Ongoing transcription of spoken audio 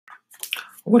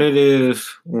What it is,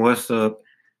 what's up?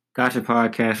 Got your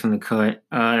podcast in the cut.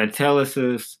 Tellus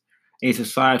is a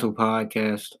societal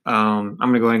podcast. I'm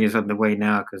gonna go ahead and get something away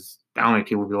now because I don't think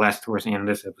people will be last towards the end of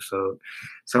this episode.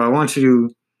 So I want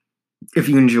you, if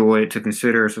you enjoy it, to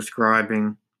consider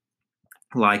subscribing,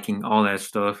 liking, all that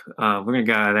stuff. We're gonna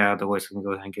get that out of the way so we can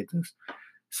go ahead and get this.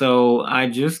 So I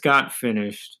just got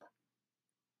finished.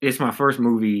 It's my first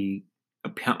movie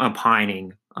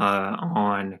opining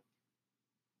on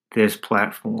this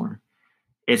platform.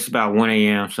 It's about 1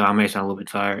 a.m., so I may sound a little bit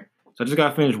tired. So I just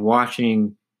got finished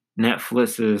watching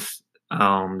Netflix's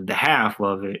the half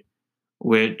of it,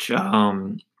 which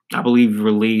I believe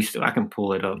released. I can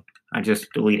pull it up. I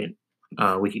just deleted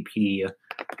Wikipedia.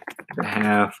 The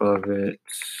half of it,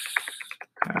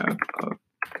 half of,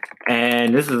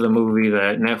 and this is a movie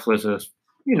that Netflix has,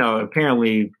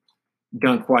 apparently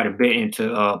done quite a bit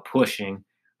into pushing.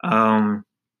 Um,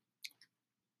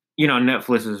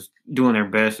 Netflix is doing their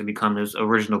best to become this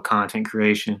original content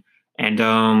creation. And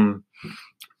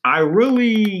I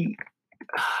really,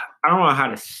 I don't know how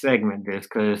to segment this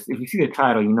because if you see the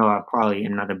title, you know I probably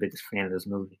am not the biggest fan of this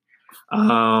movie.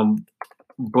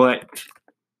 But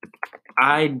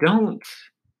I don't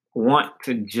want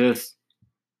to just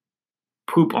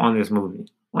poop on this movie.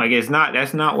 Like that's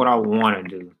not what I want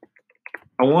to do.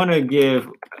 I want to give,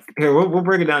 here, we'll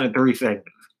break it down in 3 seconds.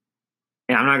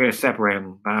 And I'm not going to separate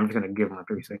them, but I'm just going to give them a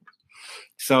 3 seconds.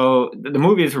 So the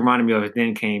movie is reminding me of it.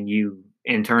 Then Came You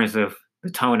in terms of the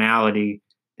tonality,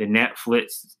 the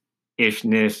Netflix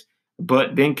ishness.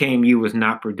 But Then Came You was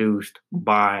not produced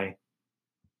by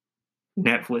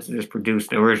Netflix. It was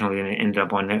produced originally and it ended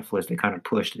up on Netflix. They kind of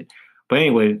pushed it. But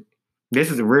anyway,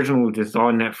 this is original. This is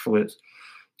all Netflix.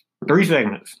 3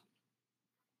 segments.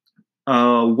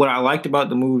 What I liked about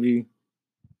the movie,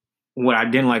 what I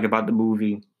didn't like about the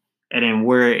movie, and then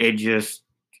where it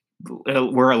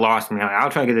lost me. I'll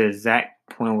try to get the exact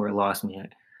point where it lost me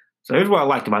at. So here's what I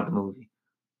liked about the movie.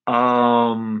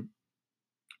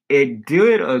 It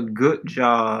did a good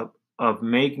job of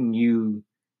making you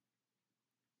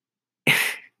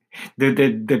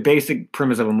the basic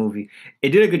premise of a movie. It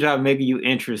did a good job of making you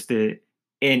interested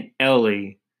in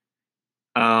Ellie.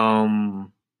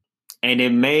 And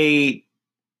it made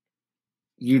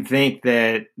you think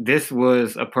that this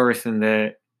was a person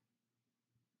that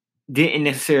didn't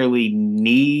necessarily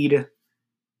need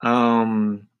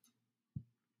the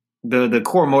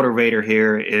core motivator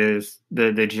here is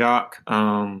the jock,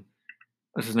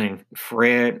 what's his name,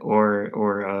 Fred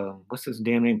or what's his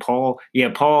damn name, Paul,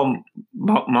 Paul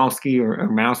Mowski or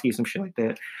Mowski, some shit like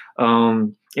that.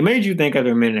 It made you think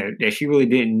after a minute that she really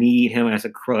didn't need him as a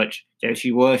crutch, that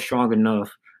she was strong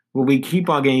enough. But we keep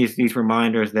on getting these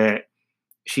reminders that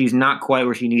she's not quite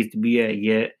where she needs to be at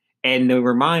yet. And the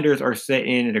reminders are set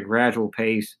in at a gradual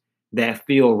pace that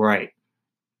feel right.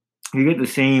 You get the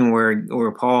scene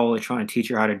where Paul is trying to teach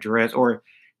her how to dress or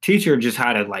teach her just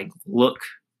how to like look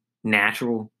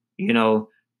natural.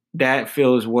 That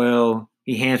feels well.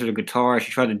 He hands her the guitar.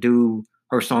 She tried to do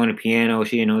her song on the piano.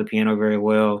 She didn't know the piano very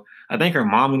well. I think her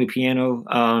mom knew the piano.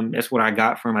 That's what I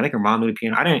got from. I think her mom knew the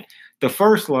piano. I didn't. The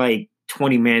first like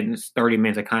 20 minutes, 30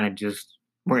 minutes, I kind of just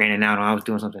were in and out. I was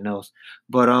doing something else.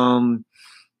 But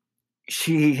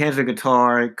she hands the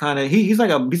guitar. Kind of. He's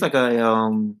like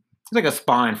a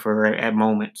spine for her at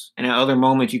moments, and at other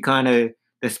moments you kind of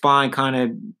the spine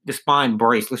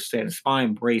brace. Let's say the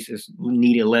spine brace is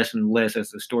needed less and less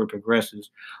as the story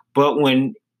progresses. But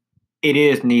when it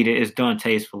is needed, it's done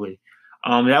tastefully.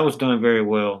 That was done very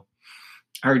well.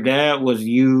 Her dad was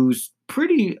used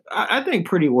I think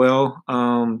pretty well.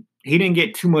 He didn't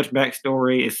get too much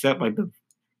backstory except like the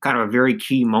kind of a very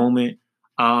key moment.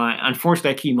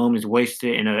 Unfortunately, that key moment is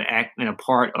wasted in a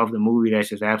part of the movie that's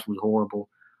just absolutely horrible.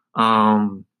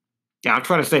 I'll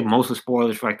try to save most of the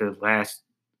spoilers for like the last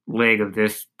leg of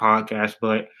this podcast,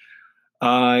 but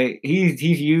he's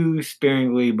used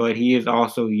sparingly, but he is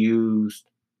also used.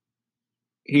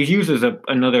 He's used as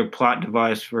another plot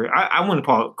device for. I wouldn't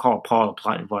call Paul a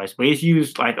plot device, but he's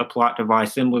used like a plot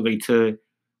device similarly to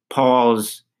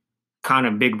Paul's kind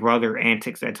of big brother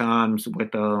antics at times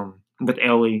with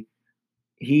Ellie.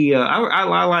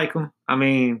 I like him. I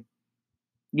mean,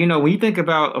 when you think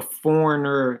about a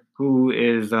foreigner who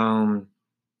is kind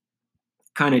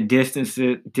of distanced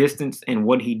in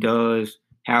what he does,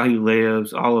 how he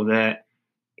lives, all of that,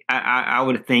 I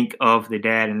would think of the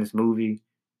dad in this movie.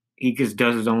 He just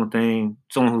does his own thing.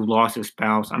 Someone who lost his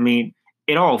spouse. I mean,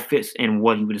 it all fits in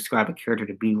what you would describe a character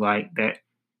to be like that,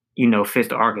 fits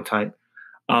the archetype.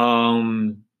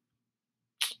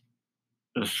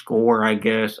 The score, I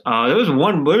guess. There's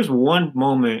one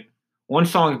moment, one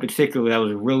song in particular that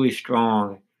was really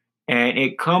strong, and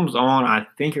it comes on, I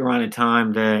think, around the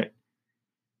time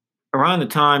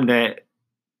that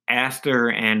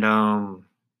Aster and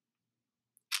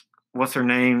what's her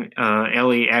name,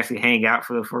 Ellie actually hang out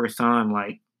for the first time,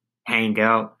 like hang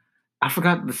out. I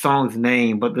forgot the song's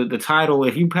name, but the title,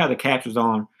 if you have the captions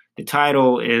on, the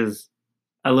title is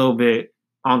a little bit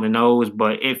on the nose,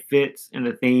 but it fits in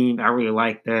the theme. I really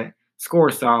like that. Score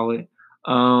is solid.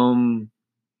 Um,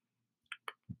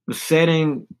 the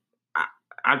setting, I,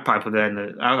 I'd probably put that in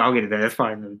the. I'll get to that. That's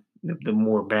probably the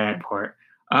more bad part.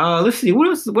 Let's see what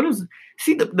else. What else?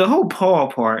 See the whole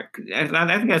Paul part. I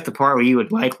think that's the part where you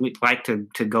would like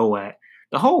to go at.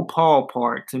 The whole Paul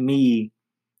part to me.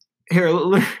 Here,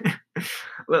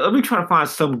 let me try to find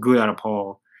some good out of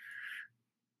Paul.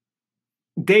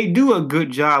 They do a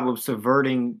good job of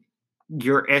subverting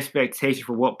your expectation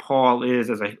for what Paul is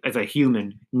as a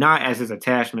human, not as his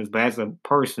attachments, but as a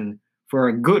person for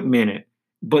a good minute.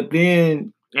 But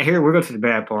then and here we go to the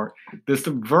bad part. The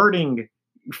subverting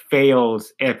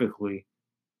fails epically.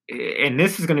 And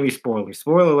this is going to be spoilers.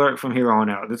 Spoiler alert from here on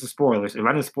out. This is spoilers. If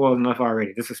I didn't spoil enough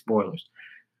already, this is spoilers.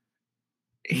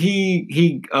 He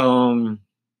he um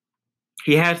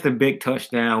he has the big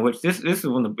touchdown, which this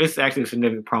is actually a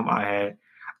significant problem I had.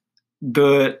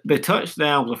 The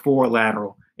touchdown was a forward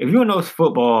lateral. If you don't know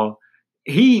football,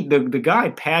 the guy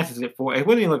passes it for it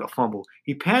wasn't even like a fumble.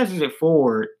 He passes it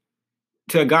forward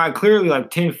to a guy clearly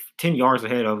like ten yards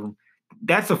ahead of him.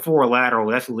 That's a forward lateral.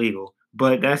 That's illegal.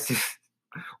 But that's just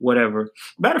whatever.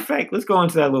 Matter of fact, let's go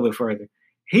into that a little bit further.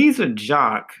 He's a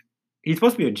jock. He's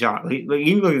supposed to be a jock. Like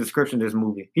you look at the description of this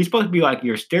movie. He's supposed to be like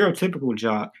your stereotypical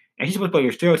jock, and he's supposed to be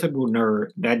like your stereotypical nerd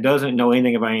that doesn't know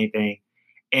anything about anything.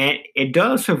 And it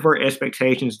does subvert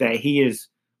expectations that he is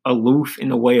aloof in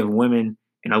the way of women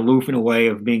and aloof in the way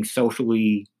of being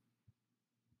socially,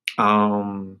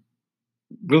 um,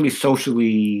 really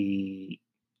socially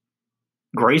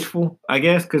graceful, I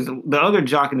guess. Because the other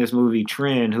jock in this movie,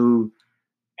 Trin, who,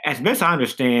 as best I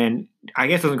understand, I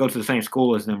guess doesn't go to the same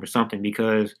school as them or something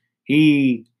because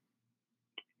he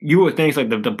you would think like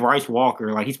the Bryce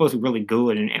Walker, like he's supposed to be really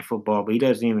good in football, but he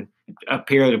doesn't even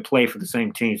appear to play for the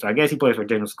same team. So I guess he plays for a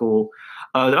different school.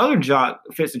 The other jock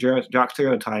fits the jock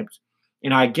stereotypes,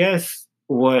 and I guess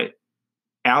what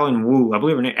Alan Wu, I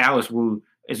believe her name Alice Wu,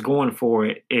 is going for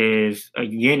it is a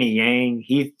yin and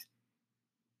yang.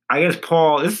 I guess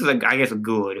Paul. This is I guess a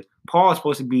good. Paul is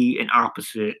supposed to be an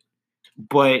opposite,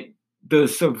 but the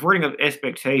subverting of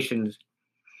expectations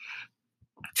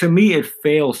to me, it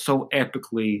fails so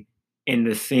epically in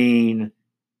the scene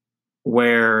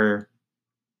where,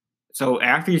 so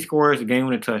after he scores a game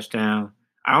winning touchdown,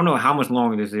 I don't know how much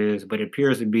longer this is, but it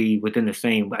appears to be within the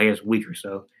same, I guess, week or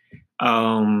so.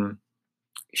 Um,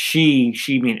 she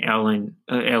being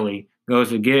Ellie goes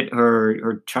to get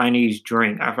her Chinese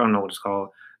drink. I don't know what it's called.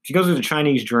 She goes to the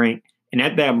Chinese drink, and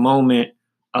at that moment,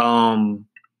 um,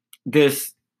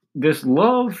 this this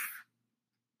love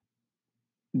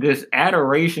this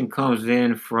adoration comes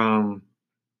in from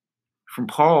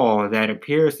Paul that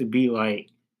appears to be like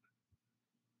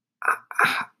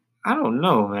I, I don't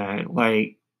know, man.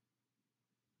 Like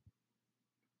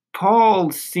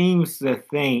Paul seems to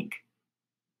think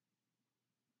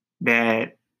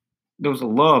that there was a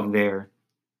love there,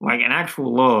 like an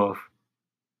actual love,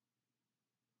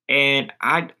 and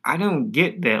I don't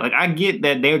get that. Like I get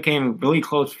that they became really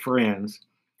close friends,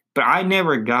 but I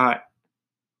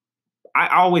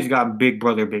always got big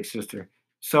brother, big sister.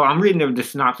 So I'm reading the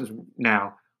synopsis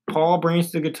now. Paul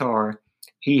brings the guitar.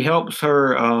 He helps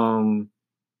her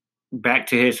back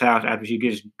to his house after she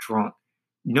gets drunk.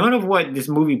 None of what this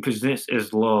movie presents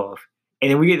is love. And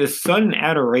then we get this sudden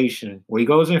adoration where he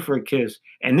goes in for a kiss.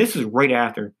 And this is right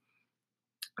after.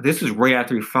 This is right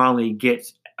after he finally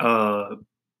gets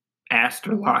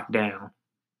Aster locked down.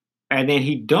 And then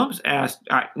he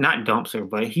not dumps her,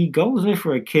 but he goes in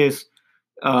for a kiss.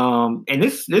 And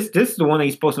this is the one that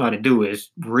he's supposed to know how to do is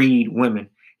read women.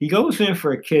 He goes in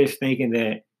for a kiss thinking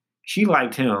that she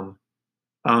liked him.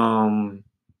 And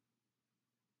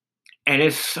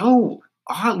it's so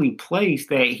oddly placed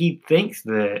that he thinks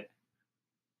that,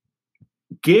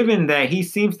 given that he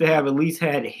seems to have at least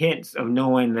had hints of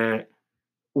knowing that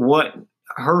what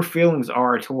her feelings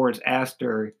are towards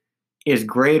Aster is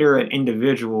greater an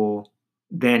individual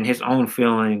than his own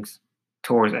feelings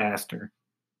towards Aster.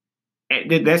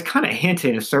 That's kind of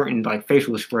hinted in certain like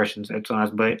facial expressions at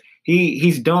times, but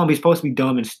he's dumb. He's supposed to be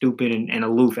dumb and stupid and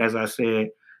aloof, as I said.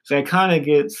 So it kind of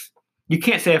gets, you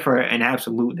can't say for an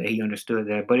absolute that he understood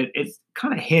that, but it's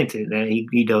kind of hinted that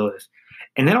he does.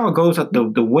 And then all goes up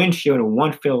the windshield in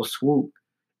one fell swoop,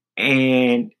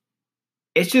 and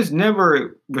it's just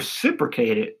never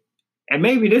reciprocated. And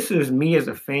maybe this is me as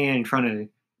a fan trying to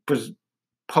pres-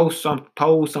 pose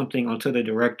something onto the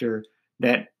director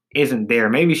that isn't there.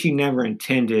 Maybe she never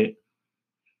intended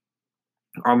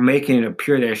or making it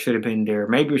appear that it should have been there.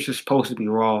 Maybe it's just supposed to be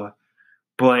raw.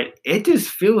 But it just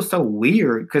feels so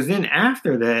weird because then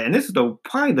after that, and this is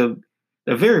probably the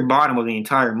very bottom of the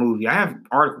entire movie. I have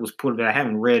articles put that I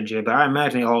haven't read yet, but I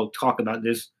imagine they all talk about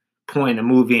this point in the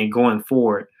movie and going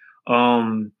forward.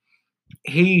 Um,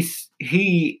 he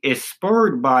is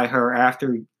spurred by her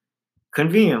after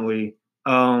conveniently.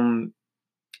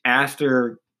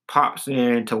 Aster pops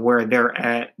in to where they're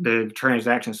at the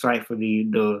transaction site for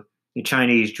the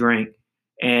Chinese drink,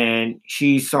 and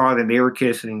she saw that they were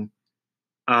kissing.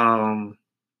 Um,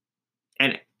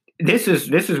 and this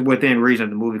is within reason of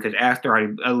the movie because Aster I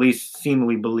at least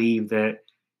seemingly believed that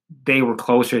they were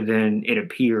closer than it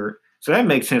appeared. So that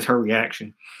makes sense, her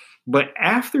reaction. But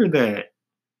after that,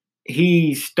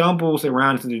 he stumbles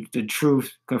around to the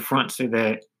truth, confronts her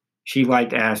that she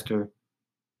liked Aster.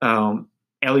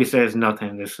 Ellie says nothing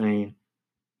in this scene.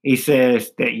 He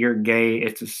says that you're gay,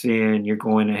 it's a sin, you're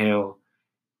going to hell.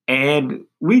 And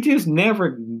we just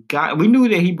never we knew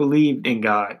that he believed in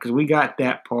God because we got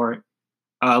that part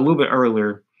a little bit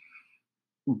earlier,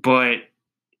 but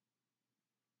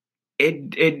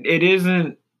it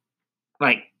isn't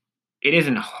like it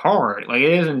isn't hard. Like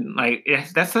it isn't like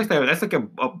that's like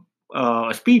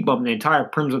a speed bump in the entire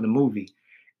premise of the movie,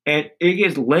 and it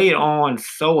gets laid on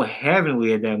so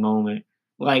heavily at that moment,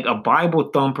 like a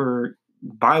Bible thumper,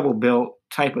 Bible belt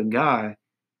type of guy.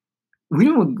 We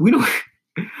don't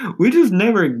we just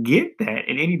never get that at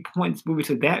any point in this movie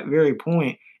to that very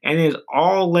point, and it's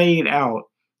all laid out.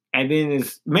 And then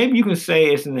it's maybe you can say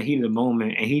it's in the heat of the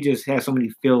moment, and he just has so many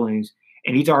feelings,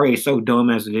 and he's already so dumb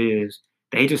as it is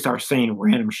that he just starts saying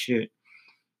random shit.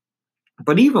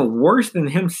 But even worse than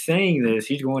him saying this,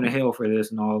 he's going to hell for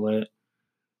this and all that.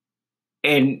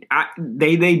 And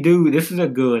they do this is a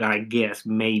good, I guess,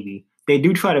 maybe. They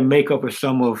do try to make up for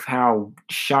some of how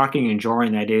shocking and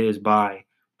jarring that is by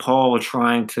Paul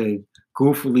trying to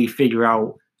goofily figure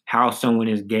out how someone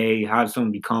is gay, how does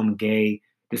someone become gay,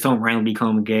 did someone randomly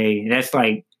become gay? And that's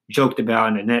like joked about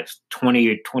in the next 20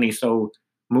 or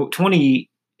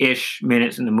 20-ish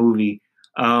minutes in the movie.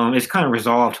 It's kind of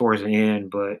resolved towards the end,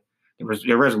 but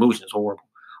the resolution is horrible.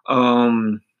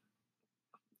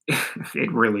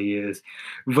 It really is.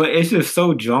 But it's just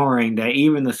so jarring that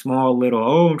even the small little,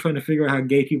 oh, I'm trying to figure out how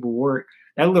gay people work,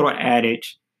 that little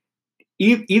adage,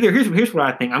 either here's what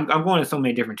I think. I'm going on so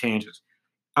many different tangents.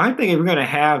 I think if we're going to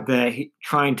have that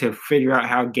trying to figure out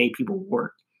how gay people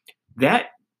work, that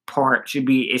part should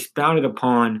be expounded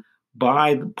upon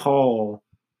by Paul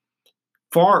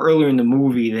far earlier in the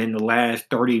movie than the last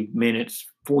 30 minutes,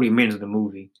 40 minutes of the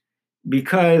movie.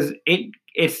 Because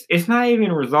it's not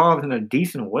even resolved in a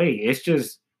decent way. It's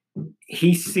just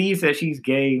he sees that she's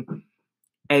gay,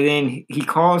 and then he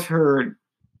calls her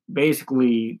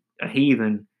basically a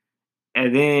heathen,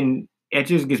 and then it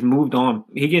just gets moved on.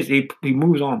 He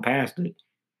moves on past it.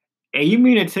 And you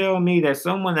mean to tell me that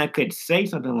someone that could say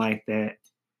something like that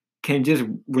can just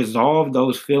resolve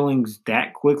those feelings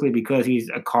that quickly because he's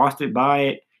accosted by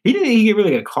it? He didn't even get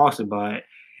really accosted by it.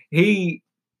 He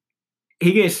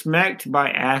he gets smacked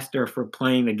by Aster for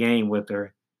playing the game with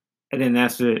her, and then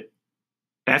that's it.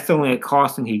 That's the only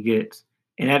accosting he gets,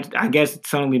 and that I guess it's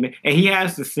suddenly. And he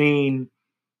has the scene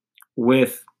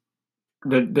with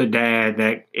the dad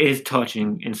that is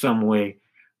touching in some way,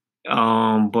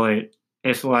 but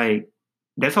it's like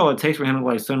that's all it takes for him to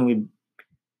like suddenly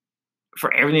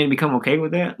for everything to become okay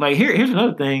with that. Like here's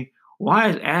another thing. Why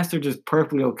is Aster just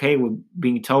perfectly okay with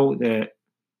being told that?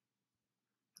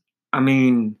 I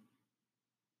mean,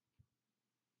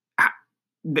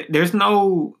 there's there's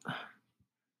no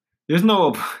there's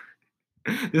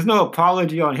no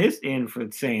apology on his end for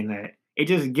saying that. It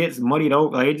just gets muddied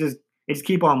over. Like it just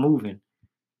keep on moving.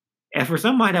 And for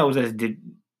somebody that was as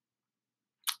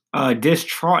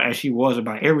distraught as she was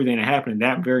about everything that happened in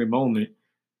that very moment,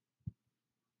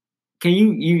 can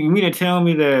you mean to tell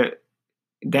me that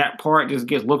that part just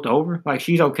gets looked over? Like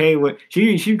she's okay with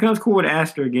she becomes cool with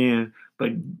Aster again,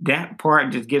 but that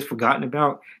part just gets forgotten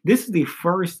about. This is the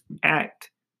first act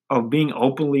of being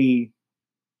openly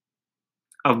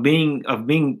of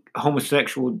being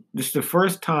homosexual. This is the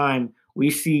first time we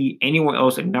see anyone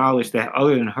else acknowledge that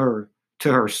other than her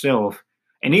to herself,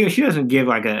 and even she doesn't give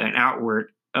like an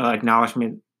outward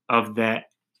acknowledgement of that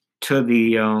to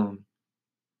the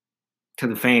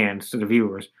fans, to the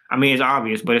viewers. I mean, it's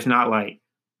obvious, but it's not like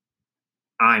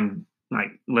I'm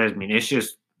like lesbian. It's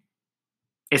just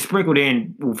it's sprinkled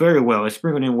in very well. It's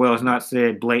sprinkled in well. It's not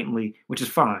said blatantly, which is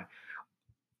fine.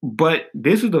 But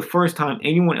this is the first time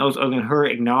anyone else other than her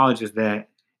acknowledges that,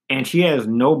 and she has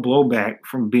no blowback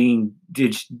from being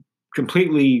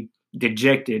completely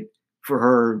dejected for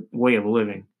her way of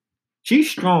living. She's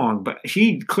strong, but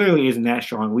she clearly isn't that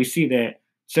strong. We see that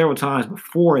several times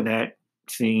before that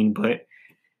scene, but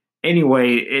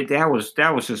anyway, that was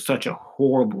just such a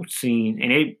horrible scene,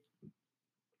 and it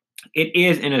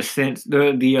is in a sense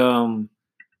the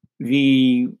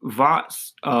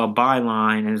Vox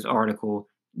byline in his article.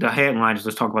 The headline is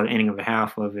let's talk about the ending of the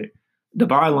half of it. The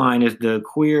byline is the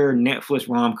queer Netflix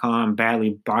rom com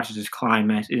badly botches its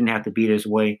climax. It didn't have to be this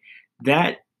way.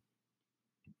 That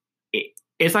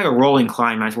it's like a rolling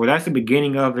climax where that's the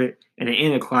beginning of it, and the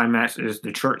end of the climax is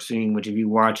the church scene, which if you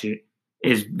watch it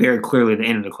is very clearly the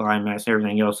end of the climax.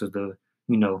 Everything else is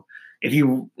you know, if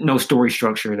you know story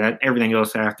structure, that everything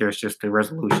else after is just the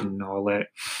resolution and all that.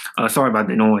 Sorry about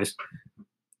the noise.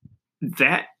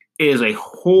 That is a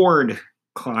horde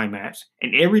climax,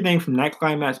 and everything from that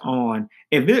climax on.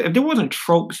 If there wasn't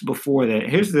tropes before that,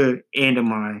 here's the end of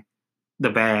the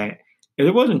bad. If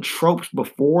there wasn't tropes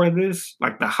before this,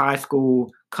 like the high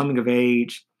school coming of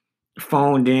age,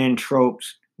 phoned in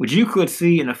tropes, which you could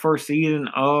see in the first season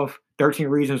of 13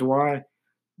 Reasons Why,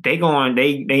 they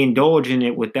indulge in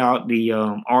it without the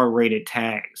R-rated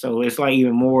tag. So it's like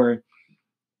even more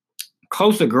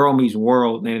close to Girl Meets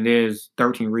World than it is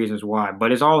 13 Reasons Why.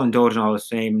 But it's all indulging all the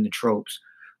same in the tropes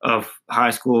of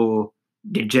high school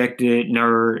dejected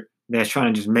nerd that's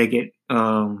trying to just make it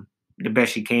the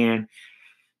best she can.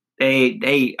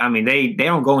 I mean they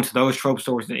don't go into those tropes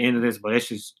towards the end of this, but it's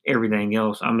just everything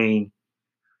else. I mean,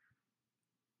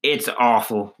 it's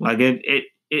awful. Like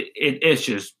it's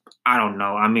just I don't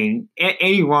know. I mean,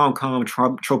 any rom com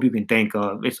trope you can think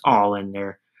of, it's all in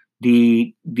there.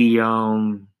 The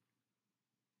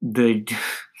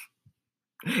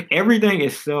everything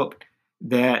except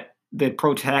that the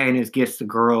protagonist gets the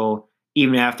girl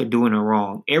even after doing her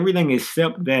wrong. Everything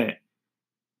except that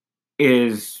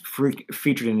is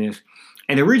featured in this.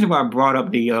 And the reason why I brought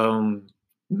up the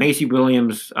Macy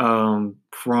Williams rom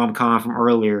com from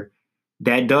earlier,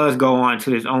 that does go on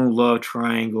to his own love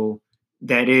triangle.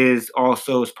 That is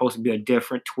also supposed to be a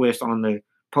different twist on the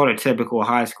prototypical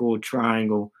high school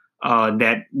triangle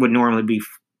that would normally be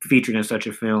featured in such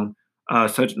a film,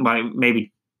 such like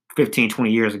maybe 15,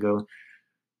 20 years ago.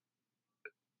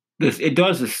 It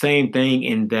does the same thing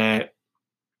in that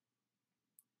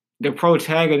the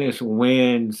protagonist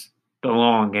wins the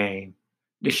long game.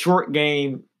 The short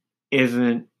game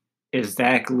isn't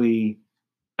exactly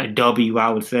a W, I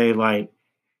would say. Like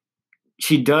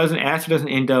Asher doesn't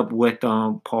end up with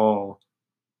Paul,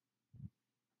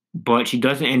 but she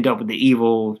doesn't end up with the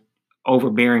evil,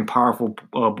 overbearing, powerful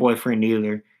boyfriend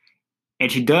either.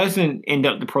 And she doesn't end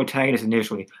up the protagonist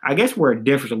initially. I guess where it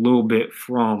differs a little bit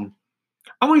from,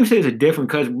 I won't even say it's a different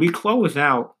because we close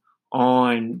out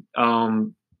on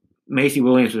Macy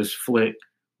Williams' flick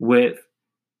with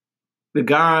the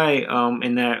guy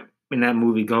in that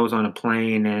movie goes on a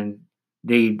plane and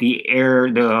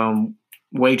the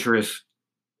waitress,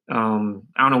 I don't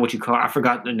know what you call it. I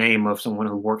forgot the name of someone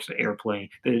who works the airplane.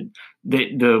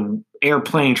 The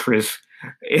airplane tress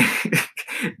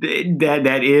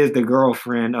that is the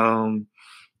girlfriend.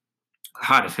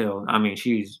 Hot as hell. I mean,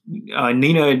 she's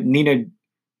Nina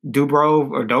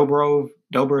Dobrov,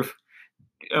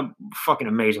 a fucking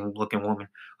amazing looking woman.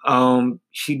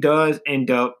 She does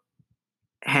end up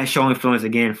showing feelings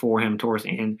again for him towards the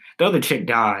end. The other chick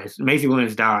dies. Maisie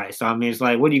Williams dies. So I mean, it's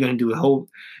like, what are you gonna do? Hope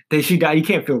that she died? You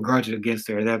can't feel grudges against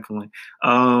her at that point.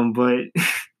 But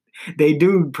they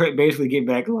do basically get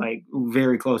back like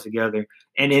very close together.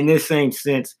 And in this same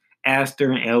sense,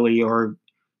 Aster and Ellie are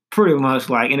pretty much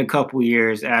like in a couple of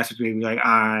years, Aster's gonna be like,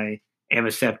 I am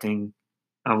accepting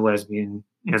of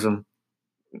lesbianism.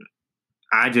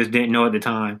 I just didn't know at the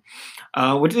time,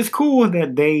 which is cool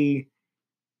that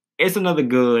it's another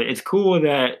good. It's cool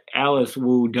that Alice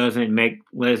Wu doesn't make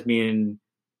lesbian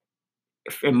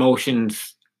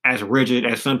emotions as rigid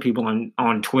as some people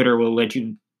on Twitter will let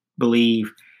you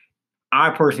believe. I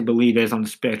personally believe that it's on the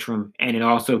spectrum, and it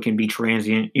also can be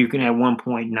transient. You can at one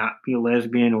point not be a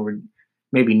lesbian or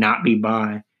maybe not be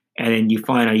bi, and then you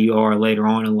find out you are later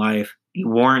on in life. You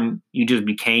weren't. You just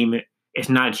became it. It's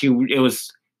not you. It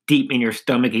was deep in your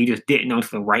stomach. You just didn't know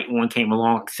until the right one came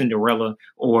along, like Cinderella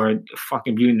or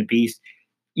fucking Beauty and the Beast.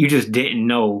 You just didn't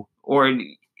know. Or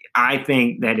I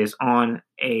think that is on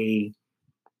a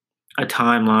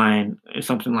timeline or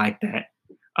something like that.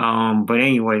 But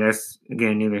anyway, that's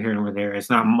again neither here nor there. It's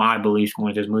not my beliefs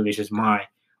going to this movie. It's just my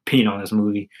opinion on this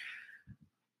movie.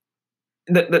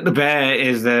 The bad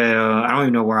is that I don't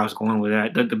even know where I was going with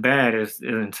that. The bad is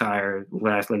the entire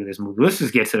last leg of this movie. Let's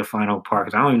just get to the final part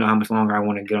because I don't even know how much longer I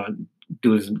want to get on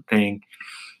do this thing.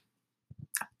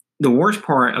 The worst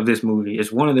part of this movie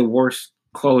is one of the worst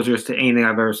closures to anything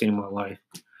I've ever seen in my life.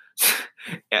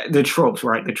 The tropes,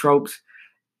 right? The tropes.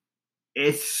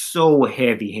 It's so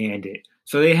heavy-handed.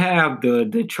 So they have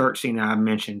the church scene that I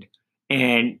mentioned,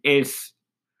 and it's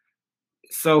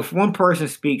so if one person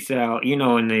speaks out,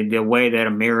 in the way that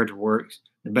a marriage works,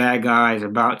 the bad guy is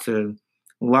about to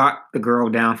lock the girl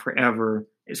down forever.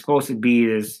 It's supposed to be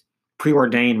this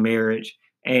preordained marriage,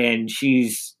 and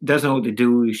she's doesn't know what to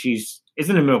do. She's it's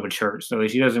in the middle of a church, so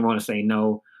she doesn't want to say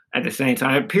no. At the same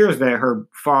time, it appears that her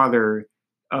father,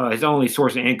 his only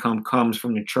source of income comes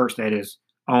from the church that is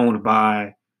owned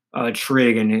by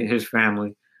Trigg and his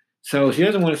family. So she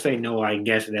doesn't want to say no, I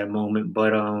guess, at that moment,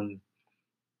 but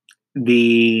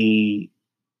the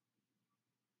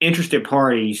interested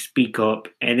parties speak up,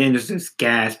 and then there's this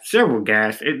gasp, several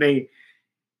gasps. It's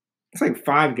like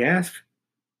five gasps.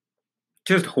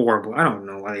 Just horrible. I don't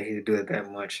know why they had to do it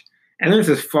that much. And there's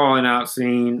this falling out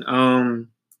scene.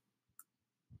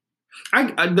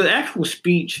 The actual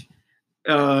speech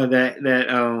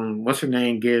that what's her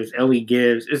name gives, Ellie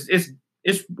gives,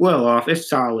 it's well off. It's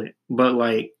solid, but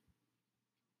like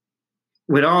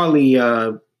with all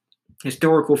the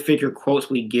historical figure quotes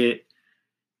we get,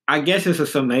 I guess it's a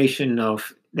summation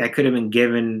of that could have been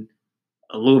given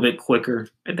a little bit quicker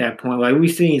at that point. Like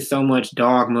we've seen so much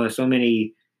dogma, so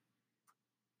many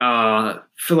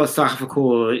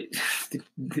philosophical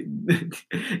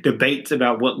debates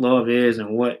about what love is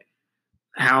and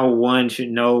how one should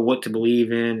know what to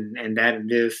believe in and that and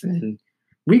this and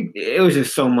it was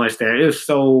just so much that it was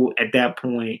so at that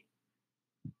point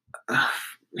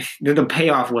the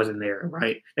payoff wasn't there,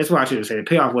 right? That's what I should have said. The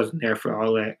payoff wasn't there for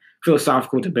all that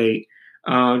philosophical debate.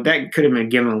 That could have been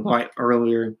given a lot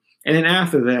earlier. And then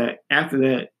after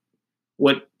that,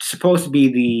 what's supposed to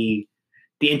be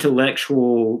the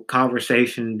intellectual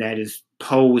conversation that is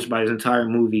posed by this entire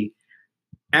movie,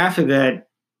 after that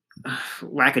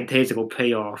lackadaisical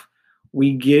payoff,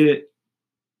 we get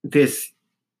this.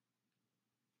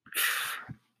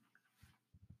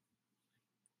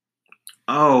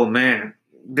 Oh man,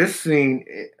 this scene.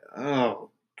 Oh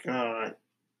god.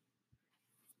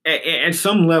 At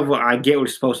some level, I get what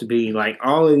it's supposed to be. Like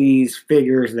all of these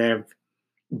figures that have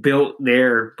built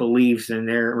their beliefs and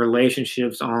their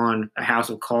relationships on a house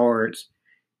of cards,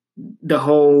 the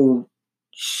whole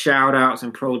shout outs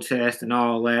and protests and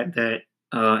all that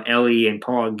Ellie and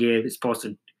Paul give is supposed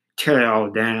to tear it all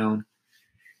down.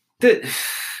 The,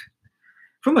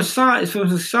 from a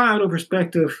societal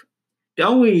perspective, the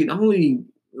only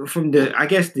from the I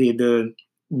guess the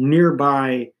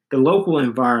nearby the local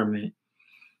environment,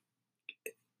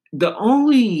 the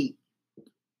only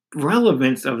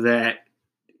relevance of that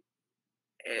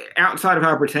outside of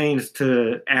how it pertains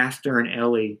to Aster and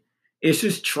Ellie, it's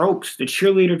just tropes. The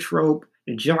cheerleader trope,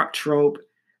 the jock trope,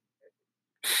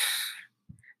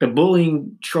 the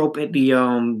bullying trope at the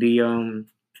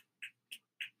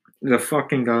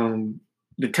fucking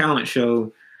the talent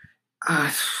show.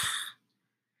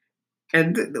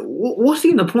 And what's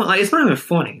even the point? Like, it's not even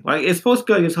funny. Like, it's supposed to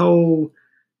be like this whole.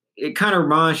 It kind of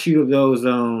reminds you of those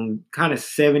kind of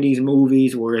 70s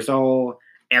movies where it's all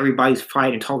everybody's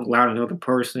fighting, talking loud at another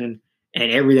person,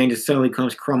 and everything just suddenly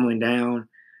comes crumbling down.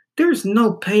 There's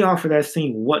no payoff for that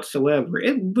scene whatsoever.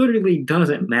 It literally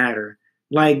doesn't matter.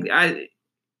 Like,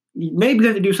 maybe you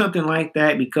have to do something like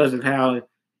that because of how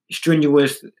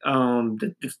strenuous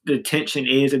the tension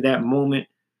is at that moment.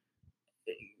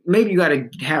 Maybe you got to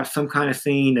have some kind of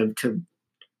scene to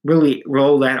really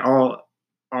roll that all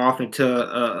off into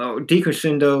a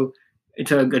decrescendo,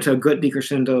 into a good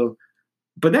decrescendo.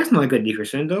 But that's not a good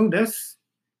decrescendo. That's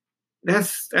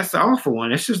the awful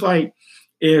one. It's just like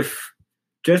if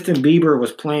Justin Bieber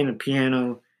was playing the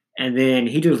piano and then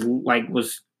he just like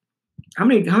was how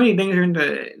many things are in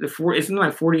the four? It's not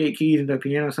like 48 keys in the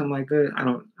piano, something like that. I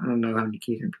don't know how many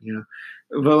keys in the piano,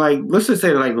 but like let's just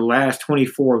say like the last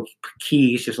 24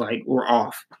 keys just like were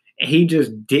off, and he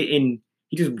just didn't.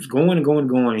 He just was going and going and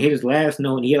going. He hit his last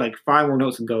note, and he had like 5 more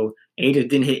notes to go, and he just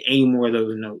didn't hit any more of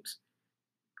those notes.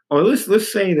 Or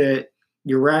let's say that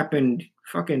you're rapping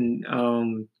fucking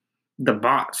the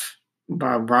Bots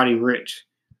by Roddy Ricch,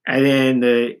 and then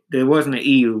there wasn't an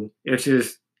EU. It's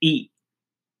just eat,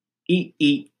 eat,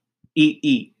 eat, eat,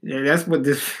 eat. That's what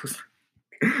this.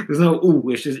 There's no ooh.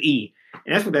 It's just E,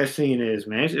 and that's what that scene is,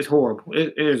 man. It's horrible.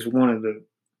 It is one of the.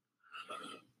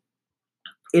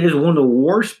 It is one of the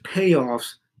worst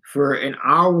payoffs for an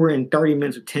hour and 30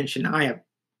 minutes of tension I have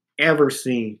ever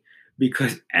seen.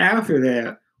 Because after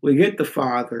that, We get the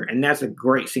father, and that's a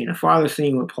great scene. The father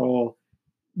scene with Paul.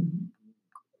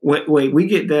 Wait, we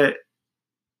get that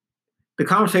the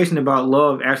conversation about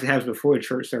love actually happens before the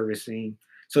church service scene.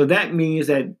 So that means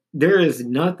that there is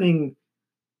nothing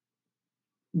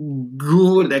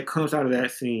good that comes out of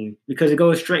that scene because it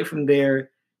goes straight from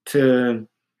there to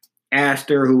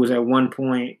Aster, who was at one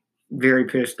point very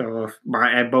pissed off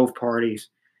at both parties.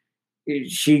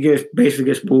 She basically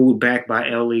gets wooed back by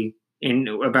Ellie in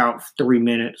about 3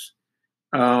 minutes.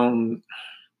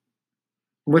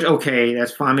 Which okay,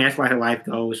 that's fine. I mean, that's why life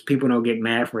goes. People don't get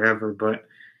mad forever, but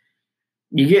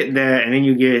you get that, and then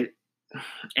you get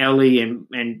Ellie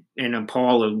and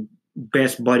Paul are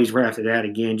best buddies right after that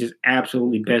again, just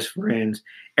absolutely best friends.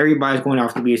 Everybody's going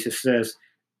off to be a success.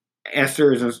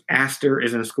 Aster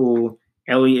is in school.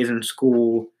 Ellie is in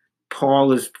school.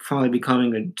 Paul is finally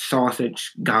becoming a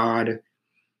sausage god.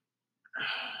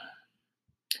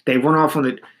 They run off on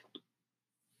the.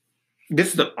 This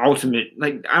is the ultimate.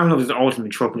 Like I don't know if it's the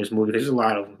ultimate trope in this movie. There's a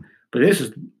lot of them, but this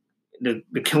is the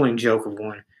killing joke of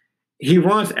one. He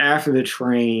runs after the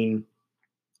train,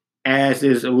 as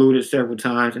is alluded several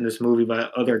times in this movie by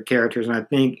other characters, and I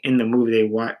think in the movie they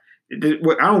watched. I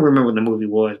don't remember what the movie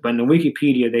was, but in the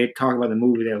Wikipedia they talk about the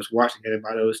movie that was watched together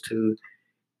by those two.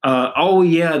 Oh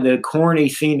yeah, the corny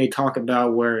scene they talk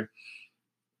about where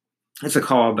it's a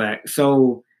callback.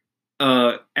 So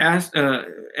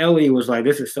Ellie was like,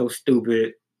 "This is so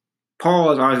stupid."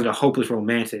 Paul is always a hopeless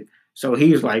romantic, so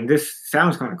he's like, "This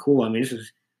sounds kind of cool. I mean, this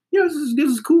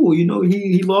is cool. You know,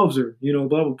 he loves her. You know,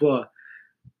 blah blah blah."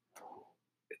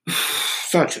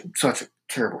 Such a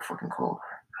terrible fucking call.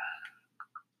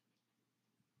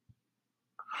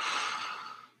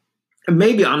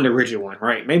 Maybe I'm the rigid one,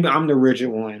 right? Maybe I'm the rigid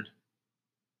one.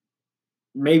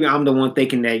 Maybe I'm the one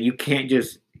thinking that you can't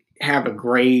just have a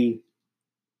gray.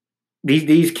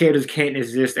 These characters can't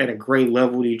exist at a gray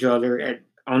level with each other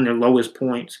on their lowest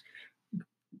points.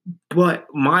 But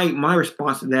my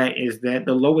response to that is that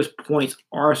the lowest points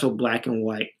are so black and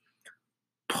white.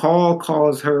 Paul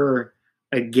calls her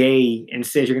a gay and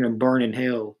says you're going to burn in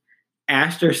hell.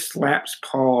 Aster slaps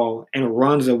Paul and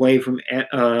runs away from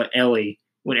Ellie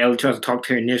when Ellie tries to talk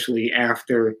to her initially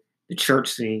after the church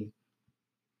scene.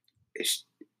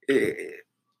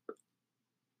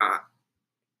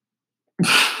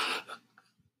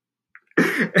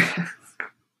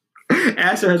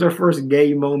 Aster has her first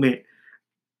gay moment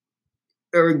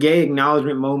or gay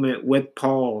acknowledgement moment with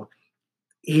Paul.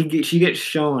 She gets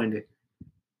shunned.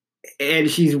 And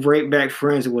she's right back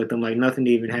friends with him like nothing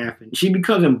even happened. She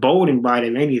becomes emboldened by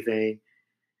it, if anything.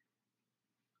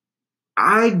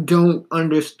 I don't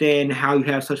understand how you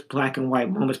have such black and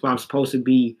white moments, but I'm supposed to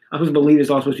believe it's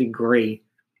all supposed to be gray.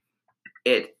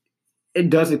 It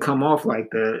doesn't come off like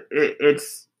that.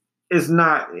 It's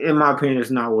not, in my opinion,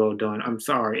 it's not well done. I'm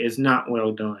sorry, it's not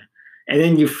well done. And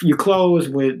then you close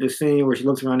with the scene where she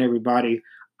looks around everybody.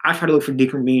 I try to look for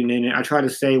deeper meaning in it. I try to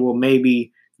say, well,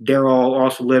 maybe they're all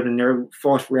also living in their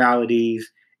false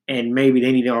realities, and maybe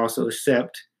they need to also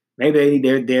accept. Maybe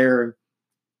they're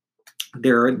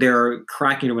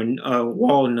cracking a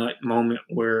walnut moment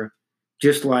where,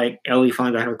 just like Ellie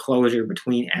finds out her closure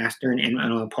between Aster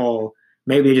and Paul,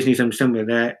 maybe they just need something similar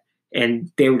to that,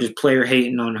 and they were just player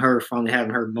hating on her finally having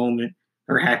her moment,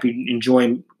 her happy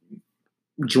enjoying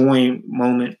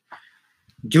moment,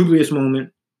 jubileous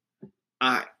moment.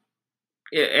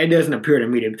 It doesn't appear to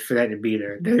me for that to be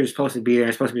there. They're supposed to be there.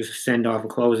 It's supposed to be just a send off, a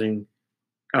closing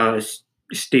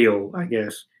steal, I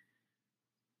guess.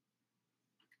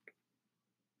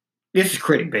 This is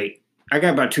critic bait. I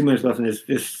got about 2 minutes left in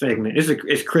this segment.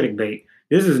 It's critic bait.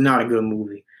 This is not a good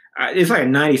movie. It's like a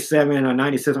 97 or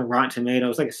 96 on Rotten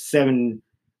Tomatoes. It's like a 7,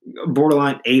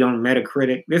 borderline 8 on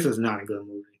Metacritic. This is not a good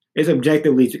movie. It's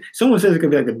objectively. Someone says it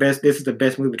could be like the best. This is the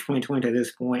best movie of 2020 to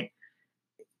this point.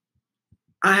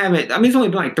 I haven't. I mean, it's only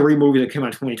been like 3 movies that came out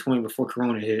in 2020 before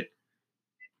Corona hit.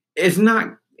 It's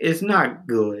not. It's not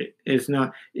good. It's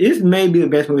not. It's maybe the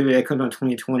best movie that comes out in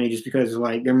 2020, just because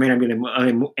like there may not be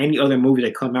any other movie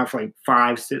that come out for like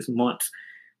 5-6 months.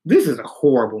 This is a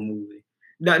horrible movie.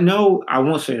 No, I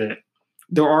won't say that.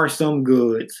 There are some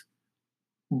goods,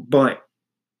 but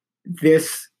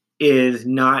this is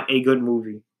not a good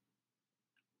movie.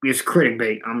 It's critic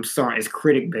bait. I'm sorry. It's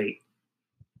critic bait.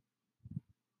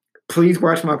 Please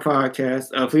watch my podcast.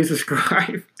 Please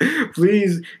subscribe.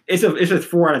 Please, it's a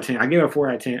 4 out of 10. I give it a 4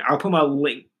 out of 10. I'll put my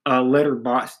link,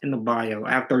 letterbox in the bio.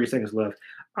 I have 30 seconds left.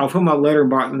 I'll put my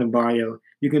letterbox in the bio.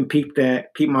 You can peep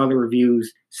my other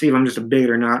reviews, see if I'm just a bigot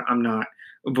or not. I'm not.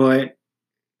 But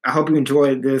I hope you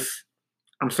enjoyed this.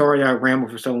 I'm sorry I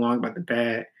rambled for so long about the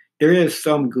bad. There is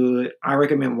some good. I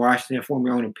recommend watching it, form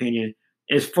your own opinion.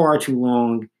 It's far too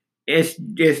long. It's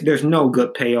there's no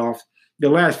good payoff. The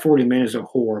last 40 minutes are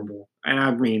horrible, and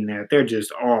I mean that they're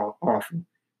just all awful.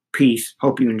 Peace.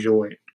 Hope you enjoy it.